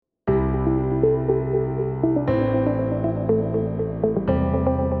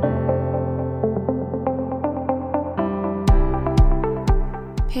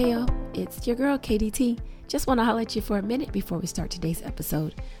It's your girl, KDT. Just want to holler at you for a minute before we start today's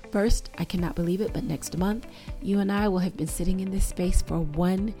episode. First, I cannot believe it, but next month, you and I will have been sitting in this space for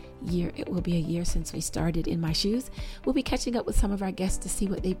 1 year. It will be a year since we started In My Shoes. We'll be catching up with some of our guests to see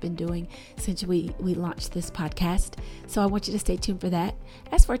what they've been doing since we launched this podcast. So I want you to stay tuned for that.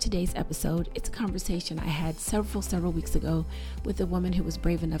 As for today's episode, it's a conversation I had several weeks ago with a woman who was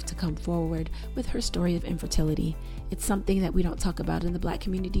brave enough to come forward with her story of infertility. It's something that we don't talk about in the Black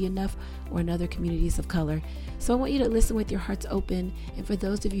community enough or in other communities of color. So I want you to listen with your hearts open. And for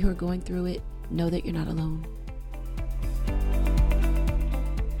those of you who are going through it, know that you're not alone.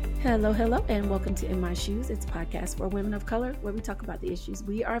 Hello, and welcome to In My Shoes. It's a podcast for women of color where we talk about the issues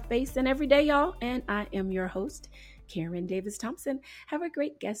we are facing every day, y'all. And I am your host, Karen Davis Thompson. Have a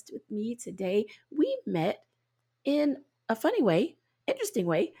great guest with me today. We met in a funny way, interesting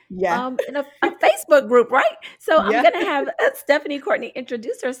way, in a Facebook group, right? So I'm going to have Stephanie Courtney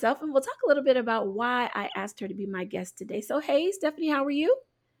introduce herself, and we'll talk a little bit about why I asked her to be my guest today. So, hey, Stephanie, how are you?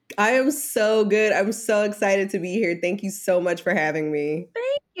 I am so good. I'm so excited to be here. Thank you so much for having me.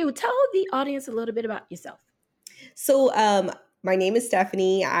 Thank you. Tell the audience a little bit about yourself. So, my name is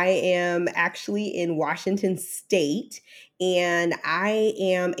Stephanie. I am actually in Washington State, and I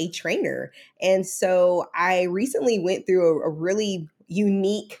am a trainer. And so I recently went through a really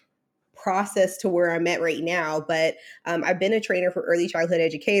unique process to where I'm at right now. But I've been a trainer for early childhood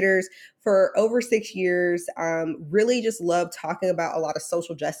educators for over 6 years. Really just love talking about a lot of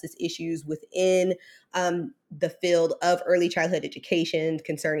social justice issues within the field of early childhood education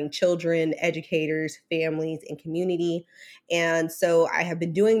concerning children, educators, families, and community. And so I have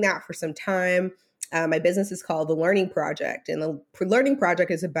been doing that for some time. My business is called The Learning Project, and the Learning Project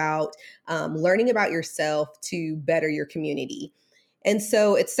is about learning about yourself to better your community. And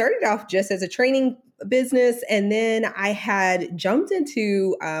so it started off just as a training business, and then I had jumped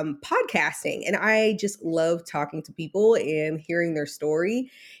into podcasting, and I just love talking to people and hearing their story.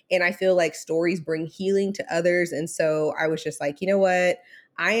 And I feel like stories bring healing to others. And so I was just like, you know what?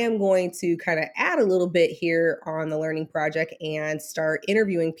 I am going to kind of add a little bit here on the Learning Project and start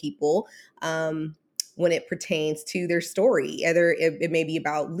interviewing people when it pertains to their story. Either it may be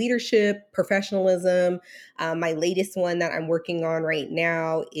about leadership, professionalism. My latest one that I'm working on right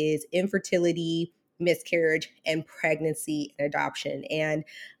now is infertility, miscarriage, and pregnancy and adoption. And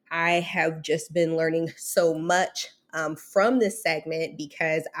I have just been learning so much from this segment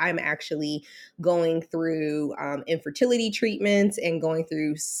because I'm actually going through infertility treatments and going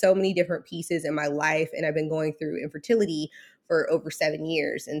through so many different pieces in my life. And I've been going through infertility for over 7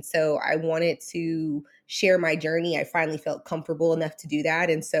 years. And so I wanted to share my journey. I finally felt comfortable enough to do that.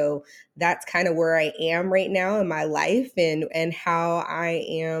 And so that's kind of where I am right now in my life and how I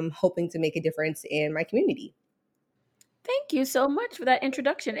am hoping to make a difference in my community. Thank you so much for that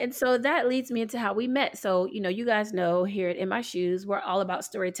introduction. And so that leads me into how we met. So, you guys know here at In My Shoes, we're all about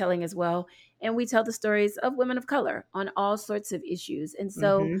storytelling as well. And we tell the stories of women of color on all sorts of issues. And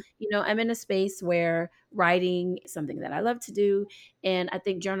so, I'm in a space where writing is something that I love to do. And I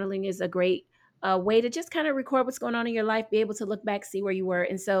think journaling is a great way to just kind of record what's going on in your life, be able to look back, see where you were.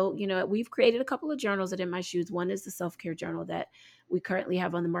 And so, we've created a couple of journals at In My Shoes. One is the self-care journal that we currently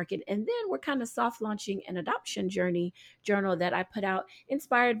have on the market. And then we're kind of soft launching an adoption journey journal that I put out,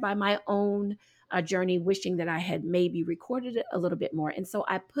 inspired by my own journey, wishing that I had maybe recorded it a little bit more. And so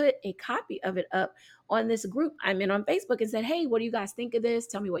I put a copy of it up on this group I'm in on Facebook and said, hey, what do you guys think of this?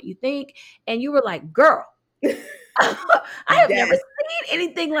 Tell me what you think. And you were like, girl, I have never seen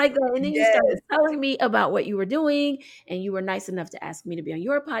anything like that. And then you started telling me about what you were doing, and you were nice enough to ask me to be on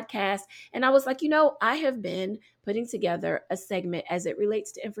your podcast. And I was like, I have been putting together a segment as it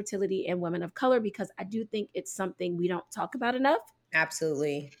relates to infertility and women of color, because I do think it's something we don't talk about enough.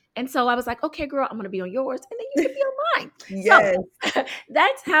 Absolutely. And so I was like, okay, girl, I'm going to be on yours, and then you can be on mine. Yes. So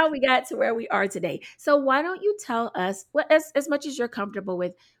that's how we got to where we are today. So why don't you tell us, as much as you're comfortable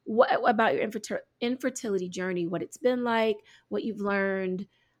with, what about your infertility journey, what it's been like, what you've learned,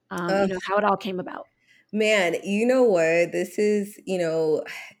 how it all came about? Man, you know what? This is,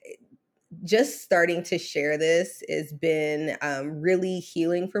 just starting to share this has been really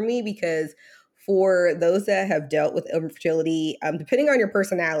healing for me, because for those that have dealt with infertility, depending on your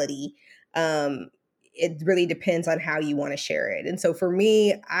personality, it really depends on how you want to share it. And so for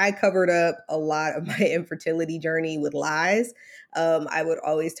me, I covered up a lot of my infertility journey with lies. I would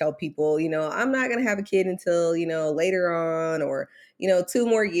always tell people, I'm not going to have a kid until, later on, or, 2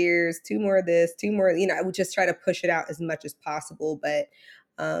 more years, 2 more of this, 2 more, I would just try to push it out as much as possible. But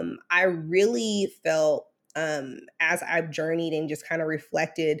I really felt as I've journeyed and just kind of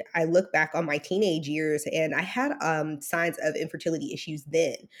reflected, I look back on my teenage years and I had signs of infertility issues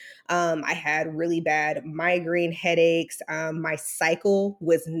then. I had really bad migraine headaches. My cycle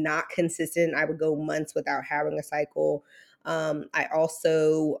was not consistent. I would go months without having a cycle. I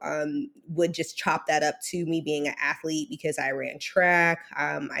also would just chop that up to me being an athlete because I ran track.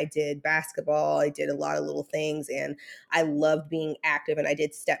 I did basketball. I did a lot of little things and I loved being active and I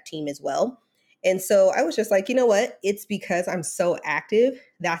did step team as well. And so I was just like, you know what? It's because I'm so active.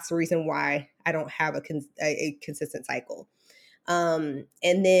 That's the reason why I don't have a consistent cycle. And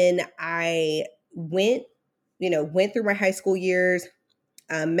then I went, went through my high school years,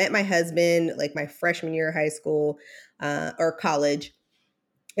 met my husband like my freshman year of high school or college.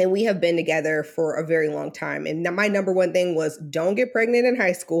 And we have been together for a very long time. And my number one thing was don't get pregnant in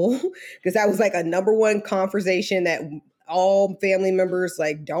high school because that was like a number one conversation that all family members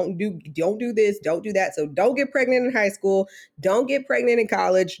like don't do this, don't do that. So don't get pregnant in high school, don't get pregnant in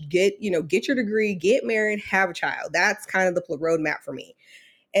college, get your degree, get married, have a child. That's kind of the roadmap for me.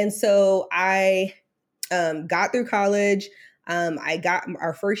 And so I got through college. I got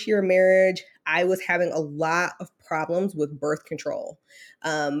our first year of marriage. I was having a lot of problems with birth control.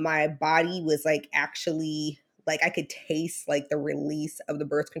 My body was like actually like I could taste like the release of the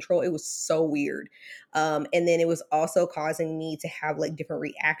birth control. It was so weird. And then it was also causing me to have like different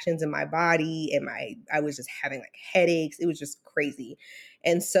reactions in my body and I was just having like headaches. It was just crazy.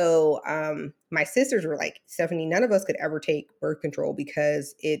 And so my sisters were like, Stephanie, none of us could ever take birth control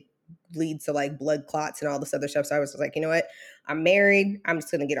because it leads to like blood clots and all this other stuff. So I was like, you know what? I'm married. I'm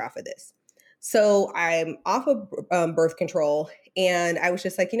just going to get off of this. So I'm off of birth control. And I was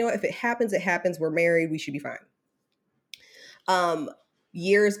just like, you know what? If it happens, it happens. We're married. We should be fine.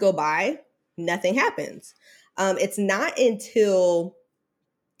 Years go by. Nothing happens. It's not until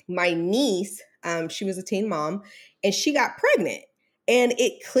my niece, she was a teen mom, and she got pregnant. And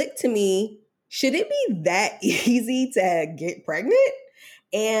it clicked to me, should it be that easy to get pregnant?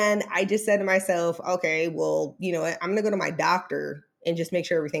 And I just said to myself, okay, well, you know what? I'm going to go to my doctor and just make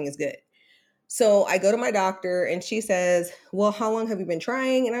sure everything is good. So I go to my doctor and she says, well, how long have you been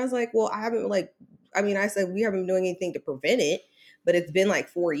trying? And I was like, well, I said, we haven't been doing anything to prevent it, but it's been like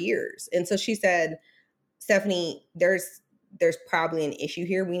 4 years. And so she said, Stephanie, there's probably an issue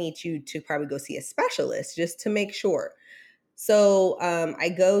here. We need you to probably go see a specialist just to make sure. So I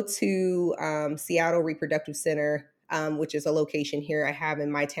go to Seattle Reproductive Center, which is a location here I have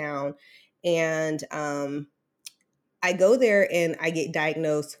in my town. And I go there and I get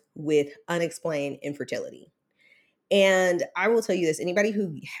diagnosed with unexplained infertility. And I will tell you this, anybody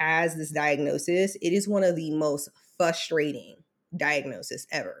who has this diagnosis, it is one of the most frustrating diagnosis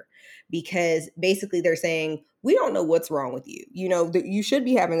ever because basically they're saying, we don't know what's wrong with you. You should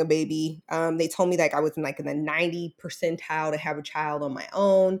be having a baby. They told me like I was in like in the 90 percentile to have a child on my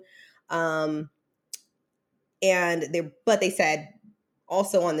own. But they said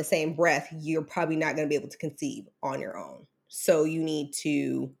also on the same breath, you're probably not going to be able to conceive on your own. So you need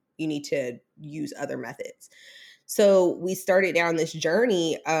to use other methods. So we started down this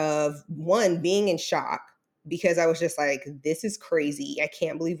journey of one, being in shock because I was just like, this is crazy. I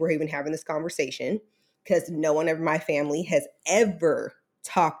can't believe we're even having this conversation because no one in my family has ever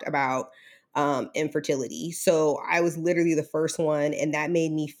talked about infertility. So I was literally the first one, and that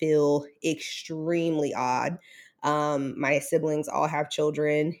made me feel extremely odd. My siblings all have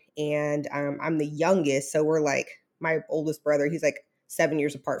children, and I'm the youngest. So we're like, my oldest brother, he's like 7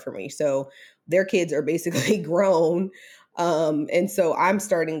 years apart from me. So their kids are basically grown. And so I'm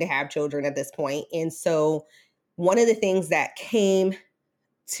starting to have children at this point. And so one of the things that came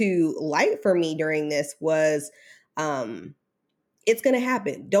to light for me during this was it's going to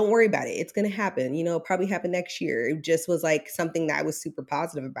happen. Don't worry about it. It's going to happen. Probably happen next year. It just was like something that I was super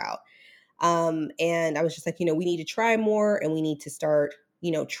positive about. And I was just like, we need to try more and we need to start,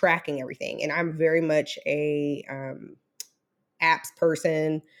 tracking everything. And I'm very much a apps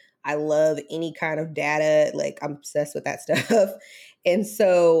person. I love any kind of data. Like I'm obsessed with that stuff. And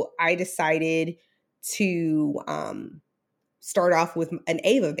so I decided to start off with an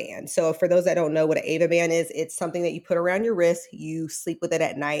Ava band. So for those that don't know what an Ava band is, it's something that you put around your wrist, you sleep with it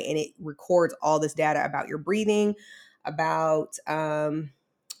at night, and it records all this data about your breathing, about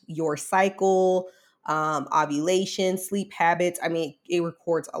your cycle, ovulation, sleep habits. I mean, it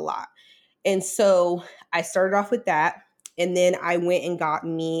records a lot. And so I started off with that. And then I went and got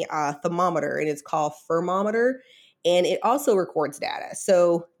me a thermometer, and it's called Thermometer. And it also records data.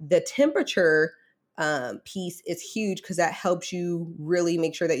 So the temperature piece is huge because that helps you really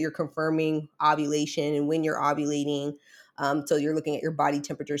make sure that you're confirming ovulation and when you're ovulating. So you're looking at your body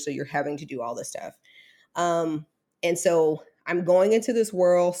temperature. So you're having to do all this stuff. Um, and so I'm going into this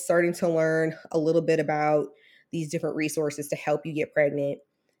world, starting to learn a little bit about these different resources to help you get pregnant.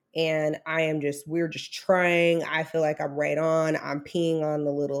 And we're just trying. I feel like I'm right on. I'm peeing on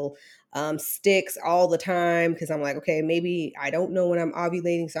the little sticks all the time because I'm like, okay, maybe I don't know when I'm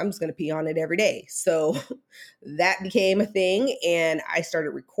ovulating, so I'm just going to pee on it every day. So that became a thing. And I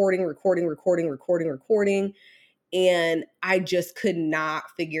started recording. And I just could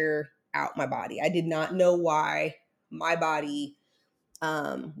not figure out my body. I did not know why my body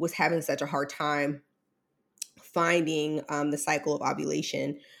was having such a hard time finding the cycle of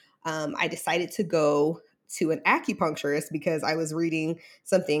ovulation. I decided to go to an acupuncturist because I was reading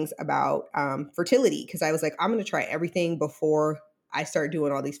some things about fertility, because I was like, I'm going to try everything before I start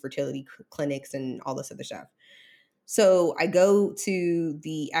doing all these fertility clinics and all this other stuff. So I go to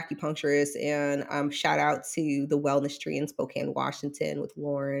the acupuncturist, and shout out to the Wellness Tree in Spokane, Washington with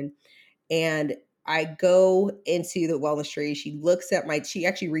Lauren. And I go into the Wellness Tree. She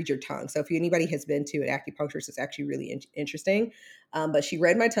actually reads your tongue. So if anybody has been to an acupuncturist, it's actually really interesting. But she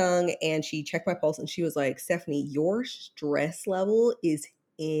read my tongue and she checked my pulse, and she was like, Stephanie, your stress level is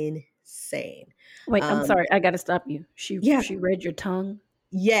insane. Wait, I'm Um, sorry. I got to stop you. She yeah, she read your tongue.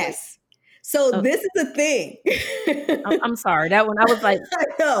 Wait. yes. So Oh, this is the thing. I'm sorry. That one I was like, I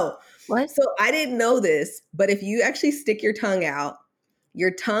know. what? So I didn't know this, but if you actually stick your tongue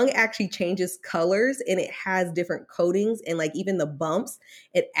actually changes colors, and it has different coatings, and like even the bumps,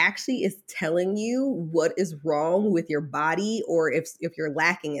 it actually is telling you what is wrong with your body, or if you're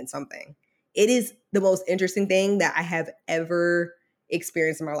lacking in something. It is the most interesting thing that I have ever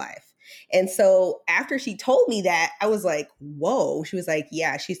experienced in my life. And so after she told me that, I was like, whoa. She was like,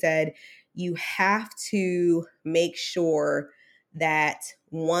 yeah, she said, you have to make sure that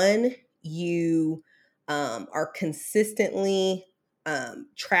one, you are consistently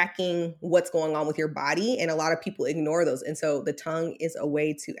tracking what's going on with your body. And a lot of people ignore those. And so the tongue is a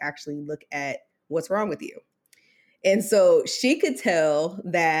way to actually look at what's wrong with you. And so she could tell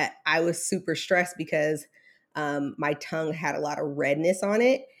that I was super stressed because my tongue had a lot of redness on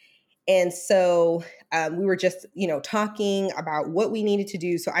it. And so we were just, talking about what we needed to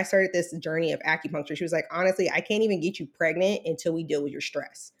do. So I started this journey of acupuncture. She was like, honestly, I can't even get you pregnant until we deal with your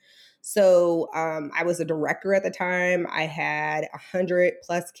stress. So I was a director at the time. I had 100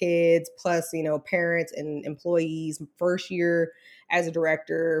 plus kids, plus, parents and employees. First year as a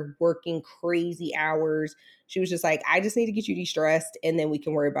director, working crazy hours. She was just like, I just need to get you de-stressed, and then we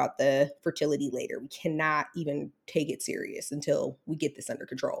can worry about the fertility later. We cannot even take it serious until we get this under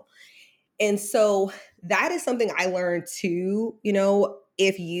control. And so that is something I learned too.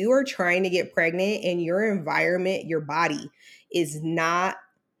 If you are trying to get pregnant and your environment, your body is not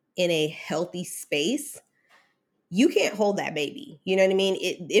in a healthy space, you can't hold that baby. You know what I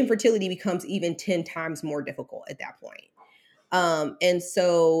mean? Infertility becomes even 10 times more difficult at that point. And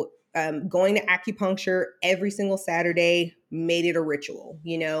so going to acupuncture every single Saturday made it a ritual,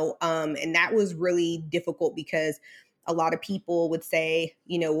 and that was really difficult because a lot of people would say,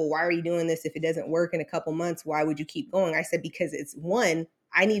 well, why are you doing this? If it doesn't work in a couple months, why would you keep going? I said, because it's one,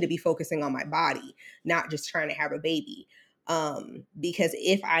 I need to be focusing on my body, not just trying to have a baby. Because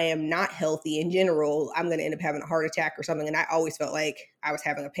if I am not healthy in general, I'm going to end up having a heart attack or something. And I always felt like I was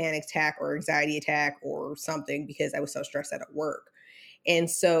having a panic attack or anxiety attack or something because I was so stressed out at work. And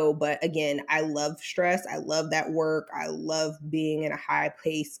so, but again, I love stress. I love that work. I love being in a high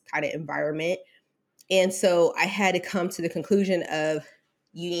pace kind of environment. And so I had to come to the conclusion of,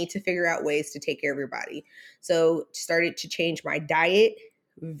 you need to figure out ways to take care of your body. So started to change my diet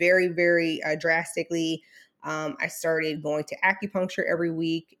very, very drastically. I started going to acupuncture every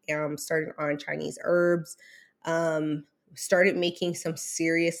week, started on Chinese herbs, started making some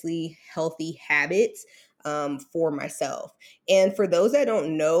seriously healthy habits for myself. And for those that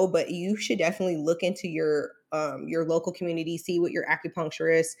don't know, but you should definitely look into your local community, see what your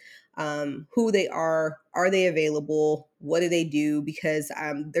acupuncturist, who they are they available, what do they do? Because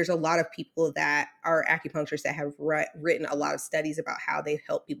there's a lot of people that are acupuncturists that have written a lot of studies about how they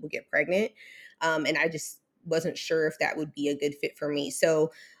help people get pregnant. And I just wasn't sure if that would be a good fit for me.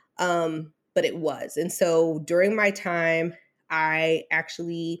 So, but it was. And so during my time, I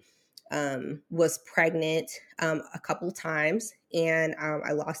actually was pregnant a couple times, and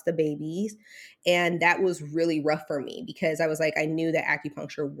I lost the babies. And that was really rough for me because I was like, I knew that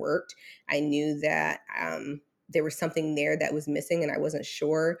acupuncture worked. I knew that there was something there that was missing, and I wasn't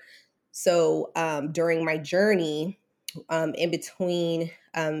sure. So during my journey, in between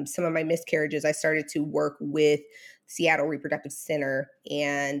some of my miscarriages, I started to work with Seattle Reproductive Center,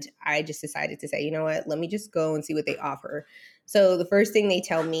 and I just decided to say, you know what, let me just go and see what they offer. So the first thing they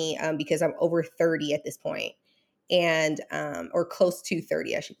tell me, because I'm over 30 at this point, and or close to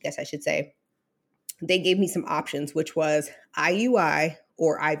 30, I should say, they gave me some options, which was IUI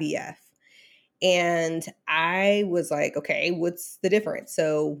or IVF. And I was like, okay, what's the difference?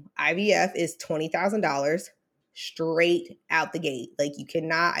 So IVF is $20,000 straight out the gate. Like you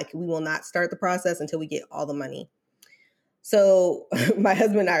cannot, we will not start the process until we get all the money. So my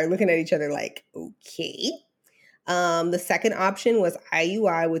husband and I are looking at each other like, okay. The second option was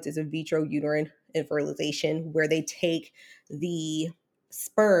IUI, which is in vitro uterine fertilization, where they take the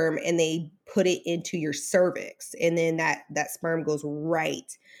sperm and they put it into your cervix, and then that sperm goes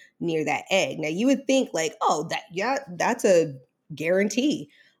right near that egg. Now you would think like, oh, that's a guarantee,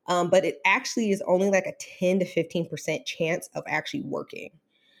 but it actually is only like a 10 to 15% chance of actually working.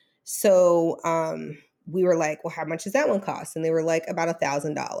 So we were like, well, how much does that one cost? And they were like, about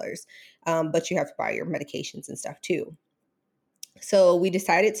 $1,000. But you have to buy your medications and stuff too. So we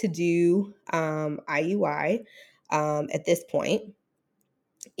decided to do IUI at this point,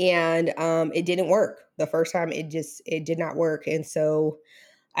 and it didn't work. The first time it did not work. And so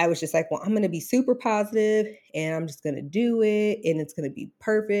I was just like, well, I'm going to be super positive and I'm just going to do it and it's going to be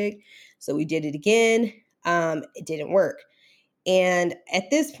perfect. So we did it again. It didn't work. And at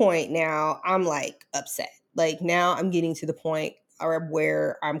this point now, I'm like upset. Like now I'm getting to the point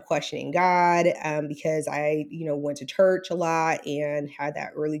where I'm questioning God, because I, went to church a lot and had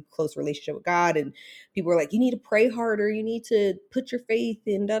that really close relationship with God. And people were like, you need to pray harder. You need to put your faith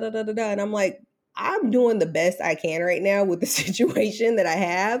in da da da da da. And I'm like, I'm doing the best I can right now with the situation that I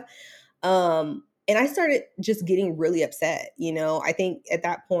have. And I started just getting really upset. I think at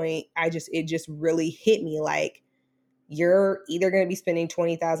that point, it just really hit me like, you're either going to be spending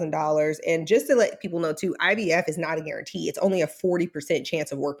 $20,000. And just to let people know too, IVF is not a guarantee. It's only a 40%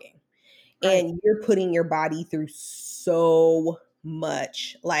 chance of working. Right. And you're putting your body through so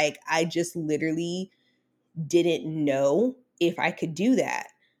much. Like, I just literally didn't know if I could do that.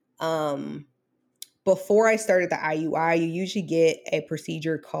 Before I started the IUI, you usually get a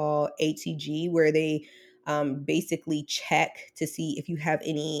procedure called HCG where they basically check to see if you have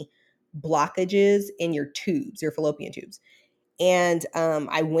any blockages in your tubes, your fallopian tubes. And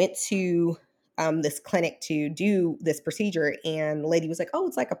I went to this clinic to do this procedure, and the lady was like, oh,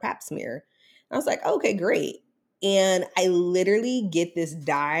 it's like a pap smear. And I was like, okay, great. And I literally get this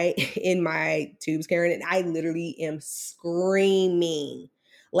dye in my tubes, Karen, and I literally am screaming.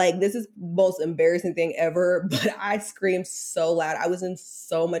 Like, this is the most embarrassing thing ever, but I screamed so loud. I was in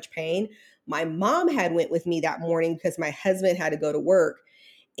so much pain. My mom had went with me that morning because my husband had to go to work.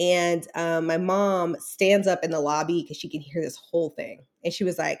 And my mom stands up in the lobby because she can hear this whole thing. And she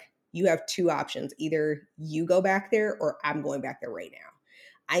was like, you have two options. Either you go back there or I'm going back there right now.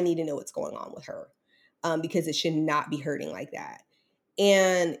 I need to know what's going on with her, because it should not be hurting like that.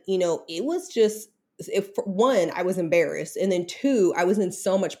 And, it was just, if one, I was embarrassed. And then two, I was in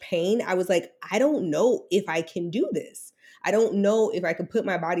so much pain. I was like, I don't know if I can do this. I don't know if I can put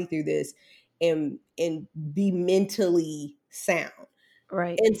my body through this and be mentally sound.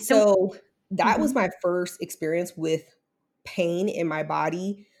 Right. And And so that was mhm. my first experience with pain in my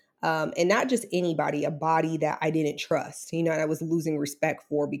body. And not just anybody, a body that I didn't trust, and I was losing respect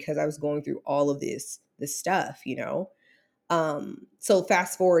for because I was going through all of this stuff. So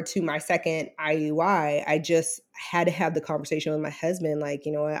fast forward to my second IUI, I just had to have the conversation with my husband, like,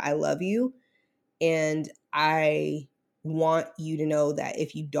 I love you. And I want you to know that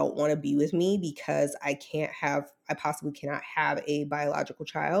if you don't want to be with me because I possibly cannot have a biological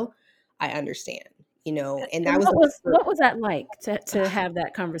child, I understand, and And that was the what first. was that like to have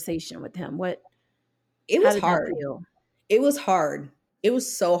that conversation with him? It How was did that hard. feel? It was hard. It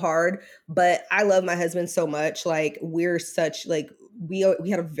was so hard, but I love my husband so much. Like, we're such like we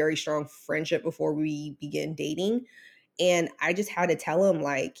had a very strong friendship before we began dating, and I just had to tell him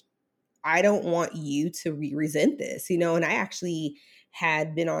like, I don't want you to resent this, and I actually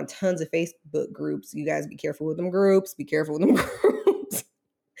had been on tons of Facebook groups. You guys be careful with them groups, be careful with them groups.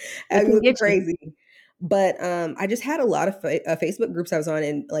 They I be can looking get you. crazy. But I just had a lot of Facebook groups I was on,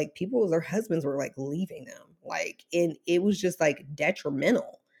 and like people, their husbands were like leaving them, like, and it was just like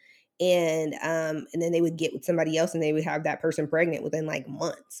detrimental. And then they would get with somebody else, and they would have that person pregnant within like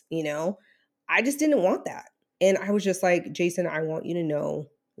months. I just didn't want that, and I was just like, Jason, I want you to know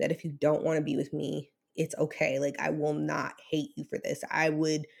that if you don't want to be with me, it's okay. Like, I will not hate you for this. I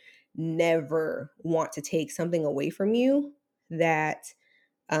would never want to take something away from you that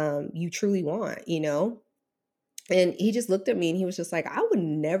you truly want. And he just looked at me and he was just like, I would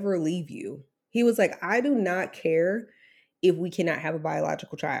never leave you. He was like, I do not care if we cannot have a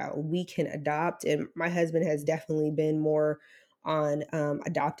biological child. We can adopt. And my husband has definitely been more on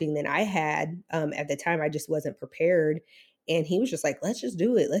adopting than I had. At the time, I just wasn't prepared. And he was just like, let's just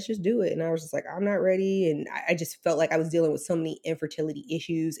do it. Let's just do it. And I was just like, I'm not ready. And I just felt like I was dealing with so many infertility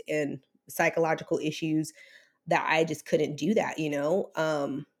issues and psychological issues that I just couldn't do that, you know?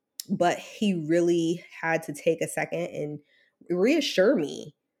 But he really had to take a second and reassure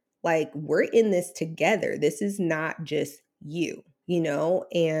me, like, we're in this together. This is not just you, you know?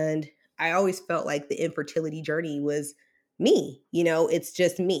 And I always felt like the infertility journey was me, you know? It's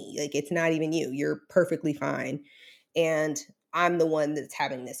just me. Like, it's not even you. You're perfectly fine. And I'm the one that's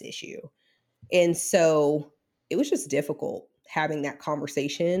having this issue. And so it was just difficult having that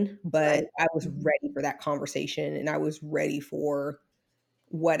conversation, but Right. I was Mhm. ready for that conversation and I was ready for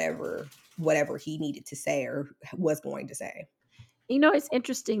whatever whatever he needed to say or was going to say. You know, it's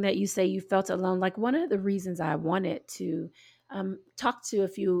interesting that you say you felt alone. Like, one of the reasons I wanted to talk to a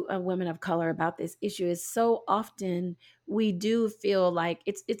few women of color about this issue is so often we do feel like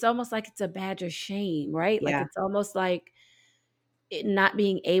it's almost like it's a badge of shame, right? Like Yeah. it's almost like not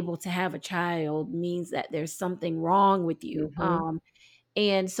being able to have a child means that there's something wrong with you. Mhm.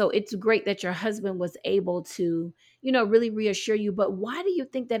 And so it's great that your husband was able to, really reassure you. But why do you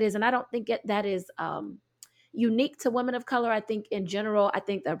think that is? And I don't think that is unique to women of color. I think in general, I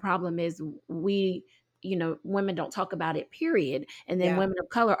think the problem is women don't talk about it, period. And then Yeah. women of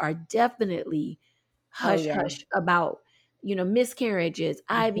color are definitely Oh, hush yeah. hush about, miscarriages,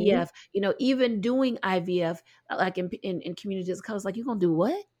 Mhm. IVF, even doing IVF, like in communities of color, it's like, you gonna do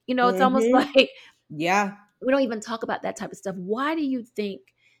what? It's almost Mhm. like Yeah. we don't even talk about that type of stuff. Why do you think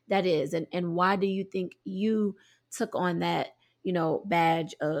that is? And why do you think you took on that,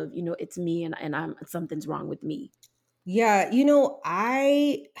 badge of, it's me and I'm something's wrong with me? Yeah,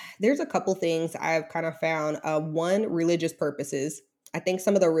 I there's a couple things I've kind of found. One, religious purposes. I think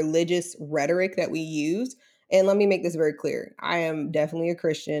some of the religious rhetoric that we use, and let me make this very clear. I am definitely a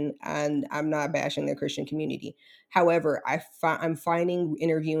Christian and I'm not bashing the Christian community. However, I'm finding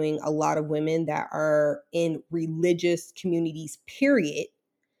interviewing a lot of women that are in religious communities, period.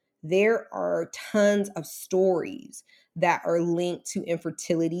 There are tons of stories that are linked to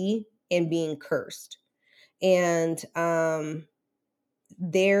infertility and being cursed. And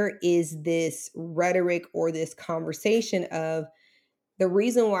there is this rhetoric or this conversation of the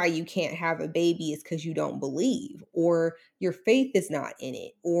reason why you can't have a baby is because you don't believe, or your faith is not in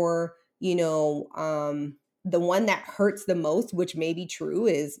it, or, the one that hurts the most, which may be true,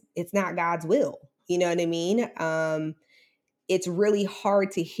 is it's not God's will. You know what I mean? It's really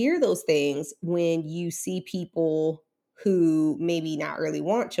hard to hear those things when you see people who maybe not really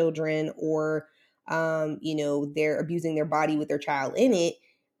want children or they're abusing their body with their child in it,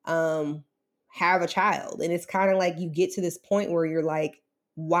 um have a child. And it's kind of like you get to this point where you're like,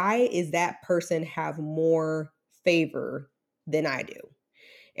 why is that person have more favor than I do?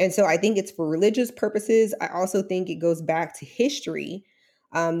 And so I think it's for religious purposes. I also think it goes back to history.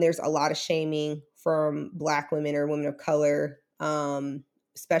 There's a lot of shaming from Black women or women of color,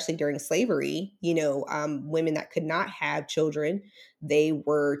 especially during slavery. Women that could not have children, they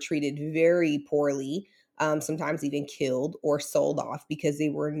were treated very poorly, sometimes even killed or sold off because they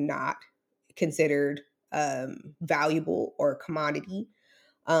were not considered valuable or a commodity.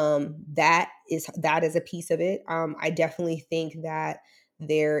 That is a piece of it. I definitely think that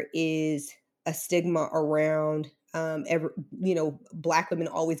there is a stigma around Black women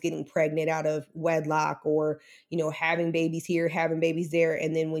always getting pregnant out of wedlock, or having babies here, having babies there,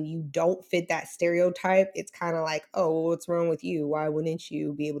 and then when you don't fit that stereotype, it's kind of like, oh, well, what's wrong with you? Why wouldn't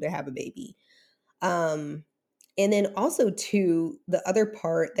you be able to have a baby? um and then also, too, the other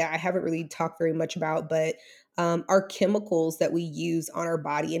part that I haven't really talked very much about, but are chemicals that we use on our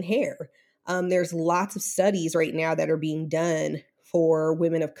body and hair. There's lots of studies right now that are being done for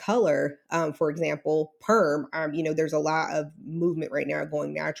women of color. For example, perm. There's a lot of movement right now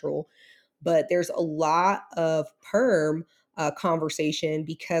going natural, but there's a lot of perm conversation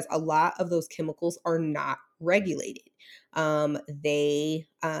because a lot of those chemicals are not regulated. They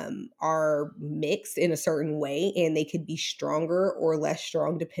are mixed in a certain way and they could be stronger or less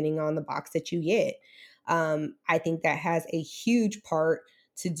strong depending on the box that you get. I think that has a huge part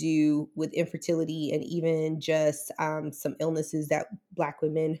to do with infertility and even just some illnesses that Black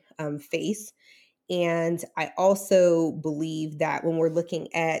women face. And I also believe that when we're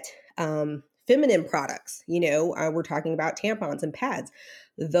looking at feminine products, we're talking about tampons and pads.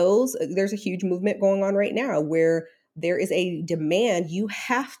 There's a huge movement going on right now where there is a demand. You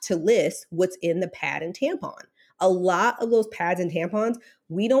have to list what's in the pad and tampon. A lot of those pads and tampons,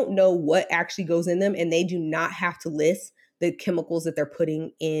 we don't know what actually goes in them, and they do not have to list the chemicals that they're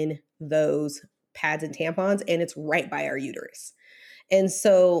putting in those pads and tampons, and it's right by our uterus. And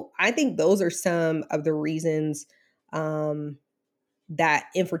so I think those are some of the reasons that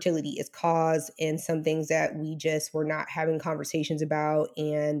infertility is caused, and some things that we just were not having conversations about,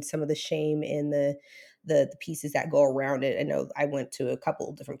 and some of the shame and the pieces that go around it. I know I went to a couple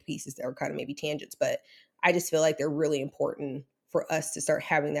of different pieces that were kind of maybe tangents, but I just feel like they're really important for us to start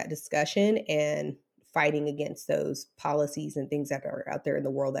having that discussion and fighting against those policies and things that are out there in the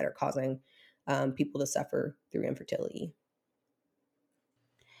world that are causing people to suffer through infertility.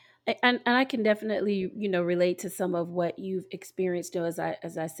 And I can definitely, relate to some of what you've experienced. Though, as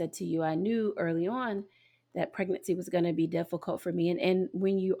I said to you, I knew early on that pregnancy was going to be difficult for me. And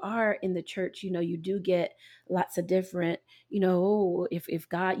when you are in the church, you do get lots of different, oh, if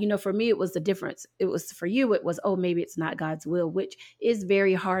God, for me, it was the difference. It was for you, it was, oh, maybe it's not God's will, which is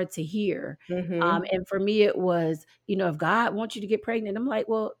very hard to hear. Hmm. And for me, it was, if God wants you to get pregnant, I'm like,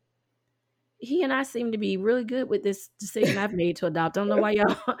 well, he and I seem to be really good with this decision I've made to adopt. I don't know why y'all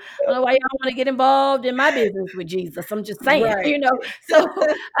I don't know why y'all wanna get involved in my business with Jesus. I'm just saying, Right. So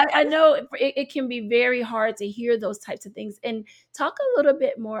I know it can be very hard to hear those types of things. And talk a little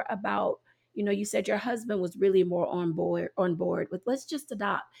bit more about, you said your husband was really more on board with let's just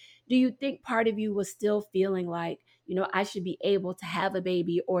adopt. Do you think part of you was still feeling like, I should be able to have a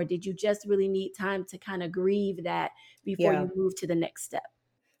baby, or did you just really need time to kind of grieve that before Yeah. you move to the next step?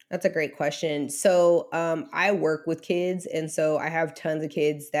 That's a great question. So, I work with kids, and so I have tons of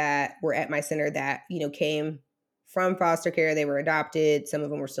kids that were at my center that came from foster care. They were adopted. Some of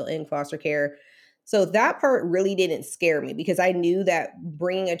them were still in foster care. So that part really didn't scare me because I knew that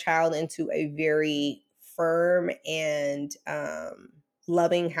bringing a child into a very firm and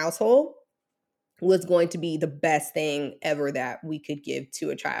loving household was going to be the best thing ever that we could give to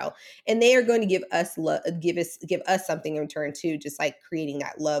a child, and they are going to give us love, give us something in return too, just like creating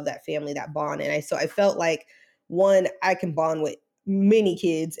that love, that family, that bond. And I felt like, one, I can bond with many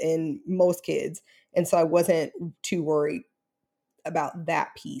kids and most kids, and so I wasn't too worried about that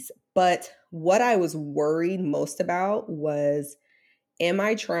piece. But what I was worried most about was, am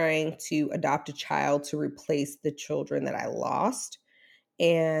I trying to adopt a child to replace the children that I lost?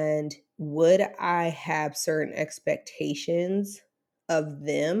 And would I have certain expectations of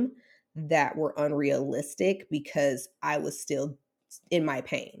them that were unrealistic because I was still in my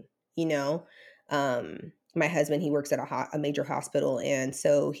pain, you know? My husband, he works at a major hospital. And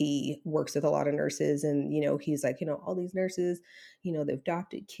so he works with a lot of nurses. And, he's like, all these nurses, they've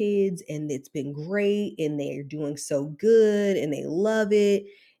adopted kids and it's been great and they're doing so good and they love it.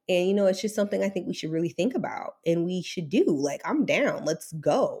 And, it's just something I think we should really think about and we should do. Like, I'm down, let's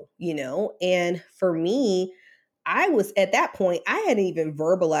go. And for me, I was at that point, I hadn't even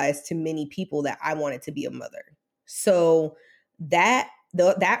verbalized to many people that I wanted to be a mother. So that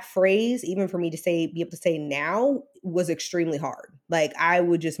phrase, even for me to say, be able to say now, was extremely hard. Like, I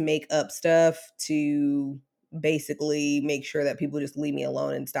would just make up stuff to basically make sure that people just leave me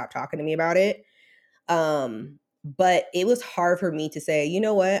alone and stop talking to me about it. But it was hard for me to say, you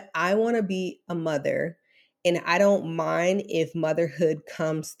know what, I want to be a mother, and I don't mind if motherhood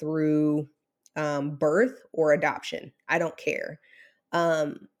comes through birth or adoption. I don't care.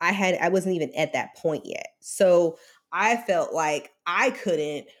 I wasn't even at that point yet. So I felt like I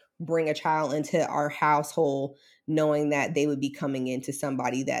couldn't bring a child into our household knowing that they would be coming into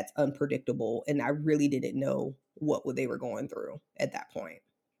somebody that's unpredictable. And I really didn't know what they were going through at that point.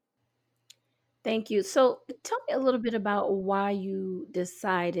 Thank you. So tell me a little bit about why you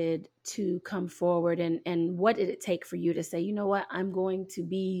decided to come forward, and what did it take for you to say, you know what, I'm going to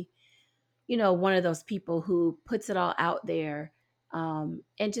be, one of those people who puts it all out there, and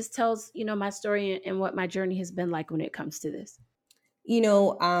just tells, my story and what my journey has been like when it comes to this.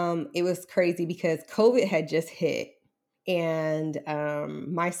 It was crazy because COVID had just hit, and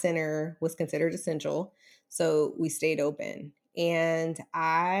my center was considered essential. So we stayed open. And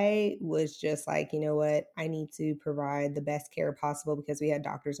I was just like, you know what? I need to provide the best care possible because we had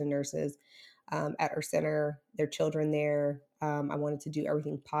doctors and nurses at our center, their children there. I wanted to do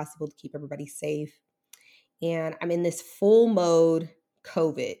everything possible to keep everybody safe. And I'm in this full mode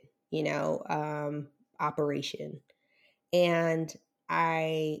COVID, operation. And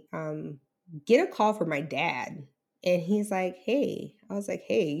I get a call from my dad, and he's like, "Hey," I was like,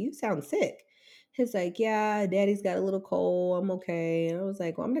 "Hey, you sound sick." He's like, "Yeah, daddy's got a little cold. I'm okay." And I was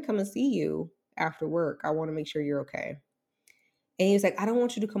like, "Well, I'm gonna come and see you after work. I want to make sure you're okay." And he was like, "I don't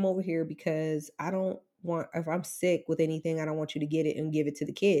want you to come over here because I don't want, if I'm sick with anything, I don't want you to get it and give it to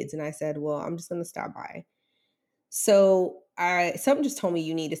the kids." And I said, "Well, I'm just gonna stop by." So I something just told me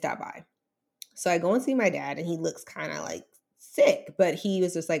you need to stop by. So I go and see my dad, and he looks kind of like sick, but he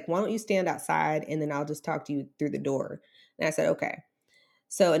was just like, why don't you stand outside and then I'll just talk to you through the door. And I said, okay.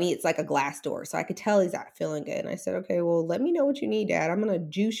 So, and it's like a glass door. So I could tell he's not feeling good. And I said, okay, well, let me know what you need, Dad. I'm going to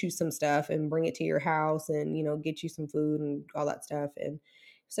juice you some stuff and bring it to your house and, get you some food and all that stuff. And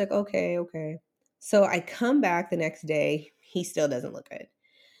he's like, okay, okay. So I come back the next day. He still doesn't look good.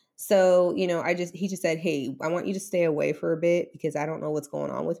 So, he just said, hey, I want you to stay away for a bit because I don't know what's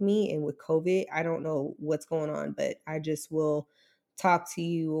going on with me. And with COVID, I don't know what's going on, but I just will talk to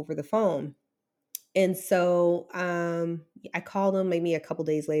you over the phone. And so I called him maybe a couple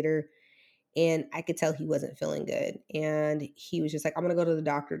days later and I could tell he wasn't feeling good. And he was just like, I'm going to go to the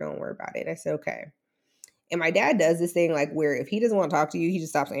doctor. Don't worry about it. I said, okay. And my dad does this thing like where if he doesn't want to talk to you, he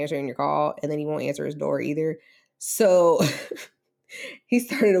just stops answering your call and then he won't answer his door either. So he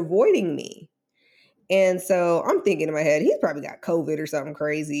started avoiding me. And so I'm thinking in my head, he's probably got COVID or something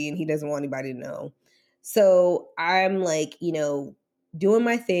crazy and he doesn't want anybody to know. So I'm like, doing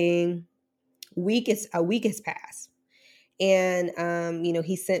my thing. A week has passed. And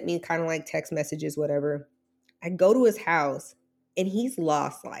he sent me kind of like text messages, whatever. I go to his house and he's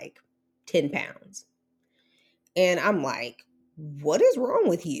lost like 10 pounds. And I'm like, what is wrong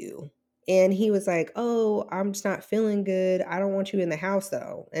with you? And he was like, oh, I'm just not feeling good. I don't want you in the house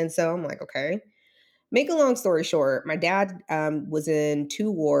though. And so I'm like, okay. Make a long story short, my dad was in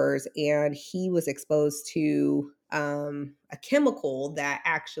 2 wars and he was exposed to a chemical that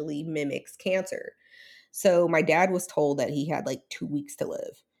actually mimics cancer. So my dad was told that he had like 2 weeks to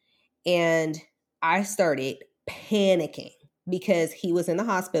live. And I started panicking because he was in the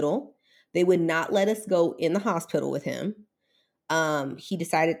hospital. They would not let us go in the hospital with him. He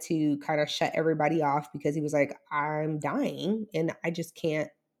decided to kind of shut everybody off because he was like, I'm dying and I can't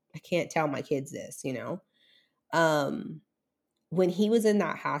tell my kids this. Um, when he was in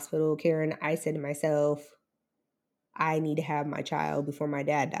that hospital, Karen, I said to myself, I need to have my child before my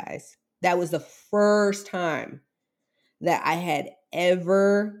dad dies. That was the first time that I had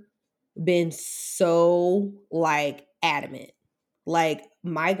ever been so like adamant. Like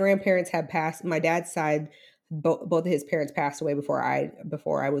my grandparents had passed, my dad's side, both of his parents passed away before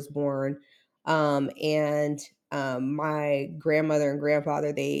I was born. And my grandmother and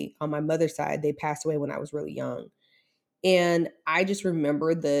grandfather, they on my mother's side, they passed away when I was really young. And I just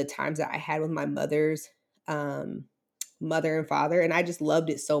remember the times that I had with my um, mother and father, and I just loved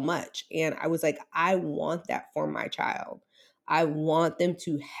it so much. And I was like, I want that for my child. I want them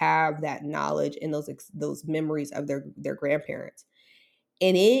to have that knowledge and those memories of their grandparents.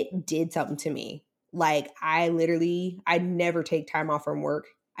 And it did something to me. Like I never take time off from work.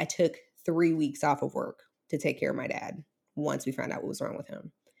 I took 3 weeks off of work to take care of my dad once we found out what was wrong with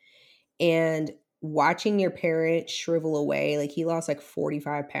him. And watching your parent shrivel away, like he lost like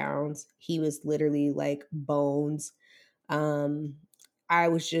 45 pounds. He was literally like bones. um I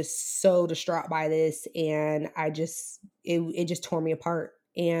was just so distraught by this and it just tore me apart.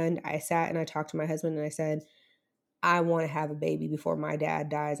 And I sat and I talked to my husband and I said, I want to have a baby before my dad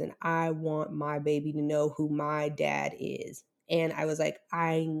dies and I want my baby to know who my dad is. And I was like,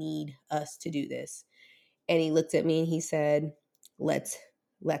 I need us to do this. And he looked at me and he said, let's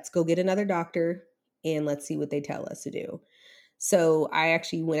let's go get another doctor and let's see what they tell us to do. So I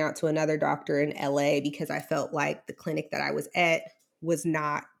actually went out to another doctor in LA because I felt like the clinic that I was at was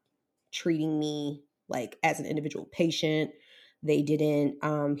not treating me like as an individual patient. They didn't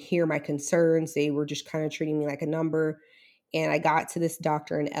hear my concerns. They were just kind of treating me like a number. And I got to this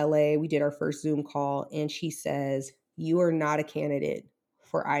doctor in LA. We did our first Zoom call, and she says, "You are not a candidate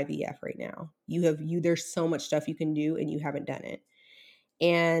for IVF right now. There's so much stuff you can do, and you haven't done it."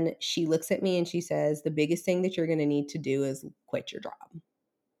 And she looks at me and she says, "The biggest thing that you're going to need to do is quit your job."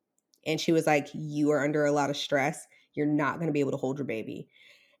 And she was like, "You are under a lot of stress. You're not going to be able to hold your baby."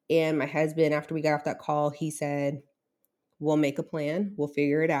 And my husband, after we got off that call, he said, we'll make a plan, we'll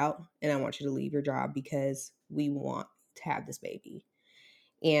figure it out. And I want you to leave your job because we want to have this baby.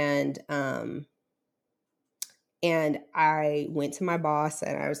 And, and I went to my boss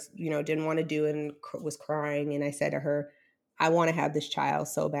and I was, didn't want to do it and was crying. And I said to her, I want to have this child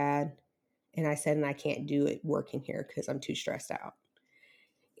so bad. And I said, and I can't do it working here because I'm too stressed out.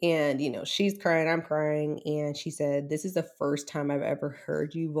 And, she's crying, I'm crying. And she said, this is the first time I've ever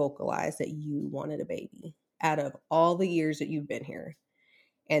heard you vocalize that you wanted a baby out of all the years that you've been here.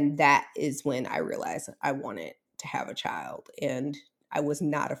 And that is when I realized I wanted to have a child. And I was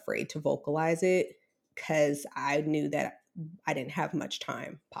not afraid to vocalize it because I knew that I didn't have much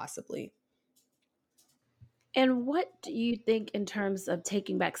time, possibly. And what do you think in terms of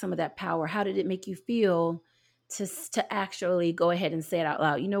taking back some of that power? How did it make you feel to actually go ahead and say it out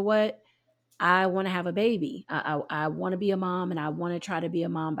loud? You know what? I want to have a baby. I want to be a mom, and I want to try to be a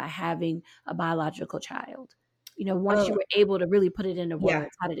mom by having a biological child. Once Um, you were able to really put it into yeah.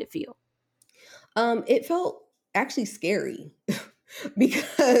 words, how did it feel? It felt actually scary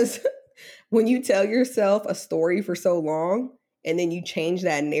because when you tell yourself a story for so long and then you change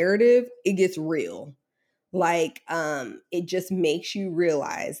that narrative, it gets real. Like, it just makes you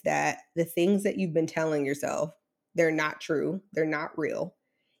realize that the things that you've been telling yourself, they're not true, they're not real.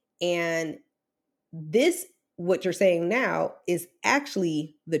 And this, what you're saying now, is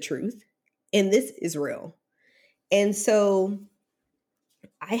actually the truth. And this is real. And so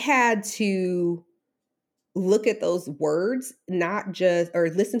I had to look at those words, not just, or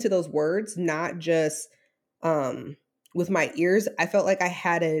listen to those words, not just um, with my ears. I felt like I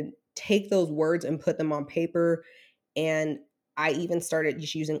had to take those words and put them on paper. And I even started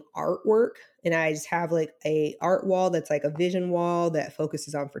just using artwork. And I just have like a art wall that's like a vision wall that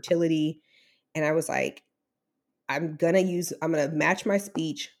focuses on fertility. And I was like, I'm gonna match my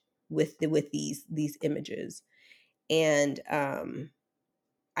speech with these images. And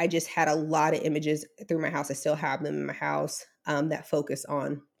I just had a lot of images through my house. I still have them in my house, that focus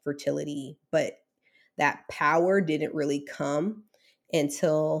on fertility, but that power didn't really come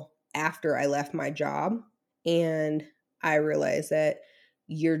until after I left my job. And I realized that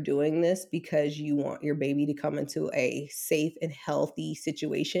you're doing this because you want your baby to come into a safe and healthy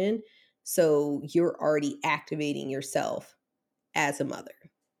situation. So you're already activating yourself as a mother.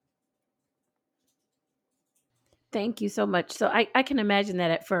 Thank you so much. So I can imagine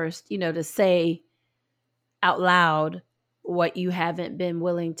that at first, to say out loud what you haven't been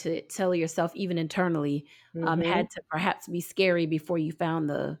willing to tell yourself, even internally, Hmm. had to perhaps be scary before you found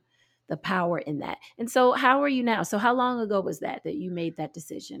the power in that. And so, how are you now? So, how long ago was that you made that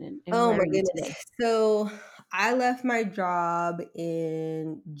decision, and Oh where my are you goodness. today? So I left my job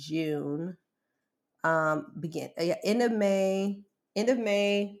in June. Yeah, end of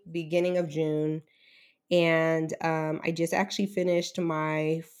May, beginning of June. And I just actually finished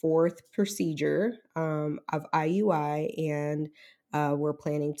my fourth procedure of IUI, and we're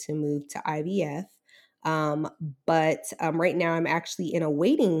planning to move to IVF. Um, but right now, I'm actually in a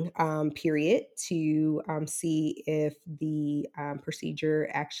waiting period to see if the procedure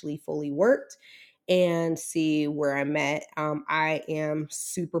actually fully worked and see where I'm at. I am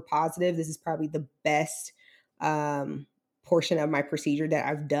super positive. This is probably the best portion of my procedure that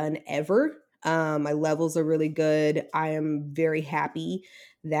I've done ever. My levels are really good. I am very happy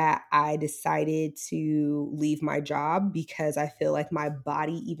that I decided to leave my job because I feel like my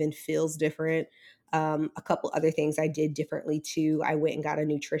body even feels different. A couple other things I did differently too. I went and got a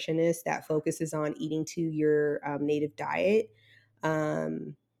nutritionist that focuses on eating to your native diet.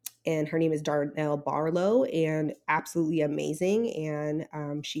 Um, and her name is Darnell Barlow, and absolutely amazing.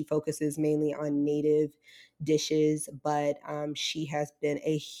 And she focuses mainly on native dishes, but she has been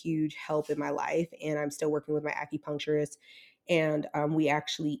a huge help in my life. And I'm still working with my acupuncturist, and we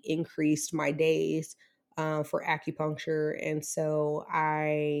actually increased my days for acupuncture. And so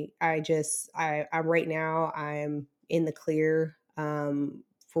I'm right now I'm in the clear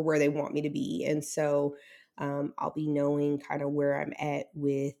for where they want me to be, and so I'll be knowing kind of where I'm at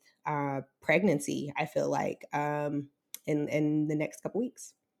with pregnancy. I feel like in the next couple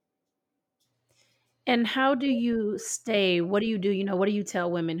weeks. And how do you stay? What do you do? What do you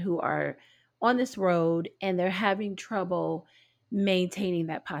tell women who are on this road and they're having trouble maintaining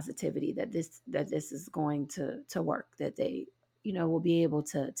that positivity that this is going to work, that they, will be able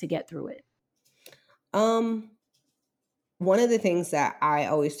to get through it? Um, One of the things that I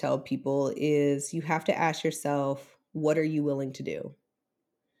always tell people is you have to ask yourself, what are you willing to do?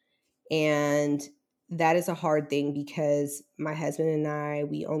 And that is a hard thing because my husband and I,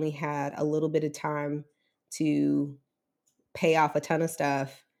 we only had a little bit of time to pay off a ton of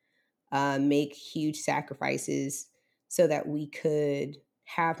stuff, make huge sacrifices so that we could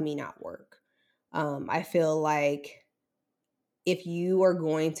have me not work. I feel like if you are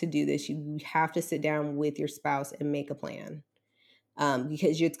going to do this, you have to sit down with your spouse and make a plan,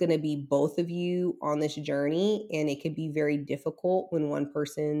 because it's going to be both of you on this journey. And it can be very difficult when one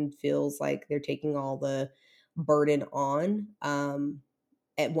person feels like they're taking all the burden on.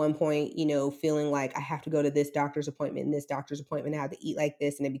 At one point, feeling like I have to go to this doctor's appointment and this doctor's appointment, I have to eat like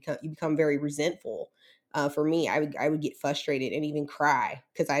this, and you become very resentful. For me, I would get frustrated and even cry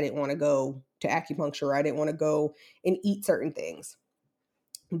because I didn't want to go to acupuncture. I didn't want to go and eat certain things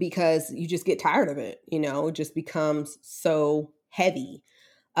because you just get tired of it. It just becomes so heavy.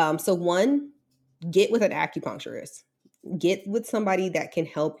 So one, get with an acupuncturist. Get with somebody that can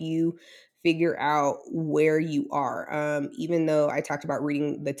help you figure out where you are. Even though I talked about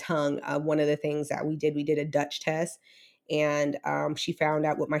reading the tongue, one of the things that we did a Dutch test, and she found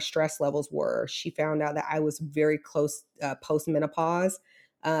out what my stress levels were. She found out that I was very close post menopause.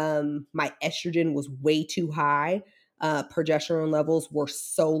 My estrogen was way too high. Progesterone levels were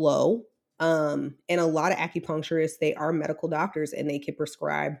so low. And a lot of acupuncturists, they are medical doctors and they can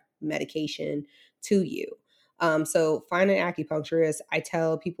prescribe medication to you. So find an acupuncturist. I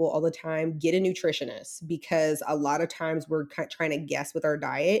tell people all the time, get a nutritionist, because a lot of times we're trying to guess with our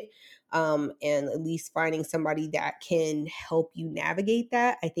diet. And at least finding somebody that can help you navigate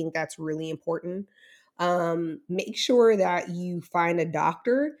that. I think that's really important. Make sure that you find a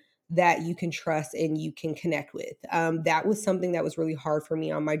doctor that you can trust and you can connect with. That was something that was really hard for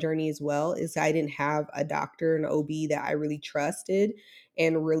me on my journey as well, is I didn't have a doctor, an OB that I really trusted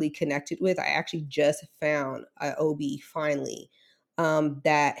and really connected with. I actually just found an OB finally,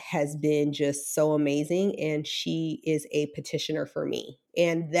 that has been just so amazing. And she is a petitioner for me.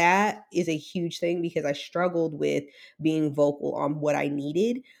 And that is a huge thing because I struggled with being vocal on what I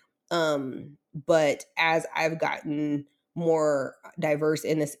needed. But as I've gotten more diverse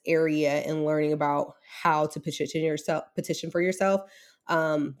in this area and learning about how to petition for yourself,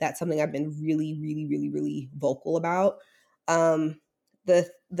 that's something I've been really, really, really, really vocal about.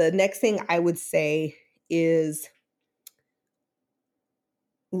 The next thing I would say is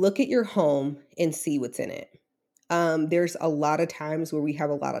look at your home and see what's in it. There's a lot of times where we have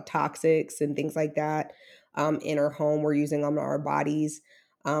a lot of toxics and things like that in our home. We're using them on our bodies.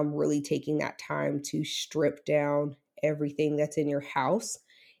 Really taking that time to strip down everything that's in your house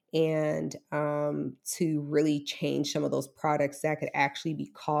and to really change some of those products that could actually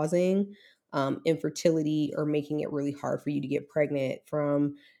be causing infertility or making it really hard for you to get pregnant,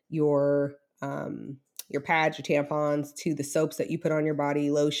 from your your pads, your tampons, to the soaps that you put on your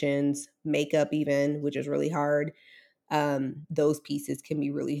body, lotions, makeup, even, which is really hard. Those pieces can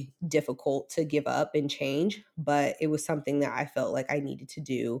be really difficult to give up and change, but it was something that I felt like I needed to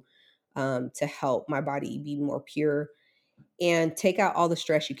do to help my body be more pure and take out all the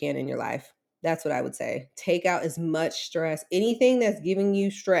stress you can in your life. That's what I would say. Take out as much stress, anything that's giving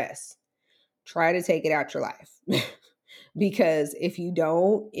you stress, try to take it out your life. Because if you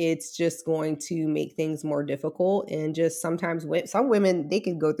don't, it's just going to make things more difficult. And just sometimes some women, they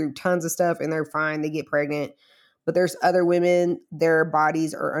can go through tons of stuff and they're fine, they get pregnant. But there's other women, their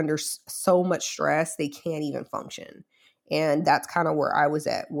bodies are under so much stress, they can't even function. And that's kind of where I was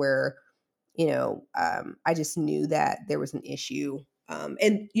at, where, I just knew that there was an issue. I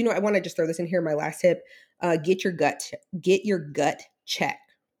want to just throw this in here. My last tip, get your gut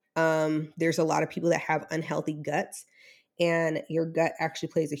checked. There's a lot of people that have unhealthy guts, and your gut actually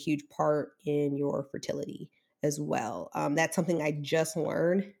plays a huge part in your fertility as well. That's something I just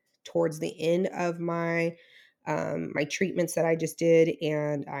learned towards the end of my treatments that I just did,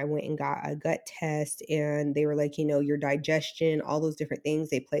 and I went and got a gut test, and they were like, your digestion, all those different things,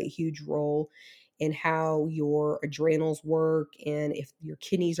 they play a huge role in how your adrenals work, and if your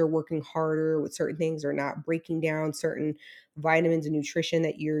kidneys are working harder with certain things or not breaking down certain vitamins and nutrition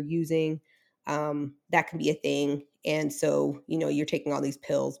that you're using. That can be a thing. And so, you're taking all these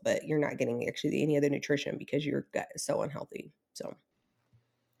pills, but you're not getting actually any other nutrition because your gut is so unhealthy. So,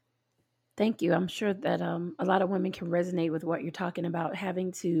 Thank you. I'm sure that a lot of women can resonate with what you're talking about,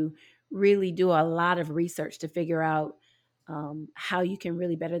 having to really do a lot of research to figure out how you can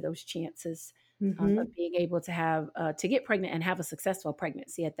really better those chances of mhm. being able to have to get pregnant and have a successful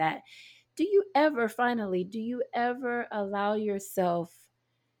pregnancy at that. Do you ever allow yourself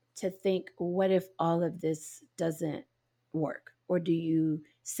to think, what if all of this doesn't work? Or do you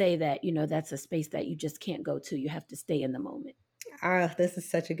say that, that's a space that you just can't go to? You have to stay in the moment. This is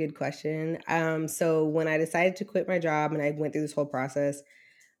such a good question. So when I decided to quit my job and I went through this whole process,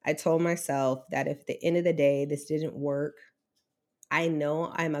 I told myself that if at the end of the day this didn't work, I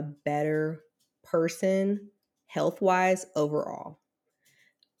know I'm a better person health wise overall.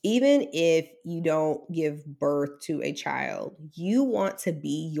 Even if you don't give birth to a child, you want to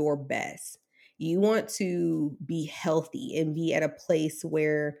be your best. You want to be healthy and be at a place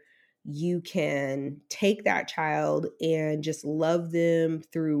where you can take that child and just love them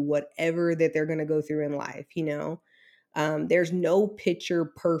through whatever that they're going to go through in life. There's no picture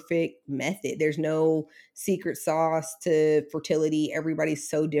perfect method. There's no secret sauce to fertility. Everybody's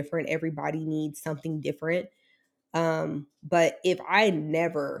so different. Everybody needs something different. But if I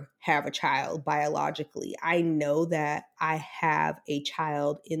never have a child biologically, I know that I have a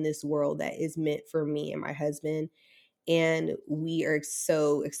child in this world that is meant for me and my husband. And we are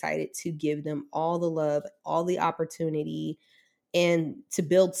so excited to give them all the love, all the opportunity, and to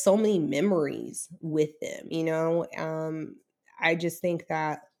build so many memories with them, you know? I just think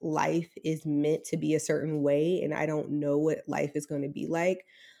that life is meant to be a certain way, and I don't know what life is going to be like,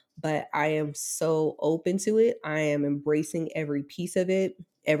 but I am so open to it. I am embracing every piece of it.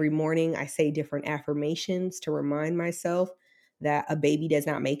 Every morning, I say different affirmations to remind myself that a baby does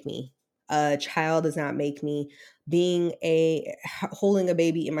not make me. A child does not make me. Holding a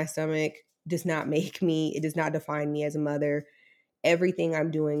baby in my stomach does not make me. It does not define me as a mother. Everything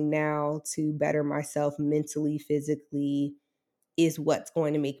I'm doing now to better myself mentally, physically, is what's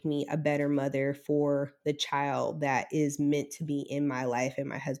going to make me a better mother for the child that is meant to be in my life and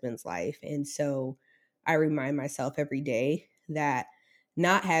my husband's life. And so I remind myself every day that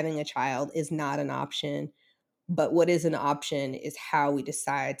not having a child is not an option, but what is an option is how we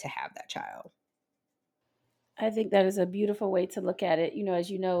decide to have that child. I think that is a beautiful way to look at it.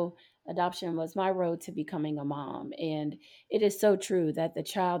 As you know, adoption was my road to becoming a mom. And it is so true that the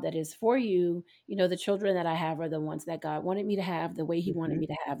child that is for you, the children that I have are the ones that God wanted me to have the way He wanted Mhm. me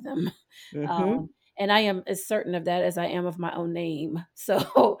to have them. Mhm. And I am as certain of that as I am of my own name.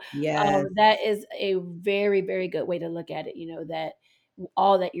 So Yes. that is a very, very good way to look at it, that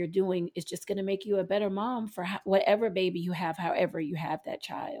all that you're doing is just going to make you a better mom for whatever baby you have, however you have that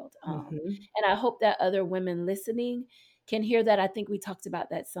child. Mhm. And I hope that other women listening can hear that. I think we talked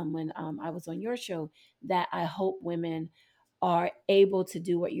about that some when I was on your show, that I hope women are able to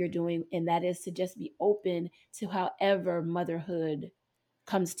do what you're doing, and that is to just be open to however motherhood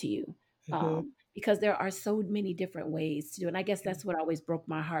comes to you. Mhm. Because there are so many different ways to do it. And I guess that's what always broke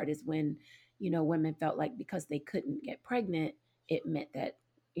my heart is when, women felt like because they couldn't get pregnant, it meant that,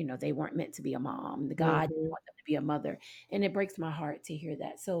 they weren't meant to be a mom. The God didn't Mhm. want them to be a mother. And it breaks my heart to hear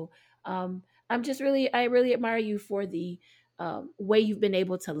that. So I really admire you for the way you've been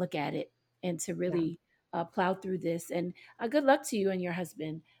able to look at it and to Yeah. really plow through this. And good luck to you and your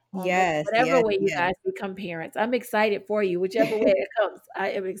husband on Yes, whatever yes, way you yes. guys become parents. I'm excited for you, whichever way it comes. I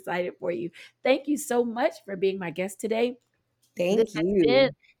am excited for you. Thank you so much for being my guest today. This Thank has been you.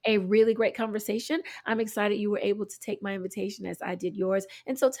 a really great conversation. I'm excited you were able to take my invitation as I did yours.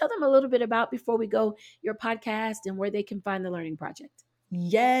 And so tell them a little bit about, before we go, your podcast and where they can find the Learning Project.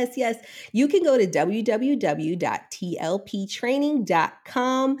 Yes, yes. You can go to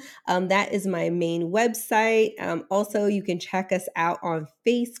www.tlptraining.com. That is my main website. Also, you can check us out on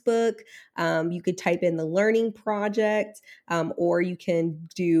Facebook. You could type in the Learning Project, or you can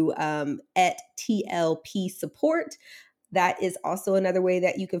do at TLP Support. That is also another way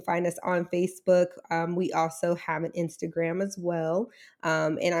that you can find us on Facebook. We also have an Instagram as well.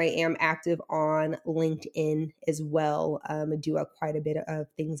 And I am active on LinkedIn as well. I do quite a bit of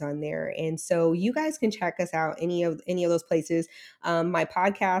things on there. And so you guys can check us out any of those places. My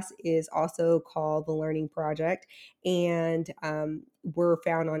podcast is also called The Learning Project. And we're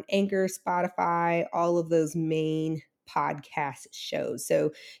found on Anchor, Spotify, all of those main podcast shows.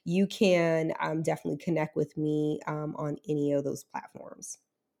 So you can definitely connect with me on any of those platforms.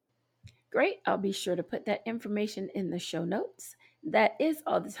 Great. I'll be sure to put that information in the show notes. That is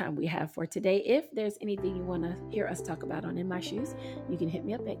all the time we have for today. If there's anything you want to hear us talk about on In My Shoes, you can hit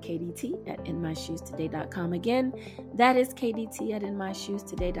me up at kdt@inmyshoestoday.com. Again, that is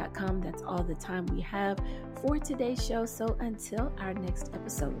kdt@inmyshoestoday.com. That's all the time we have for today's show. So until our next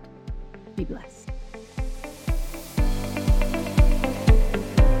episode, be blessed.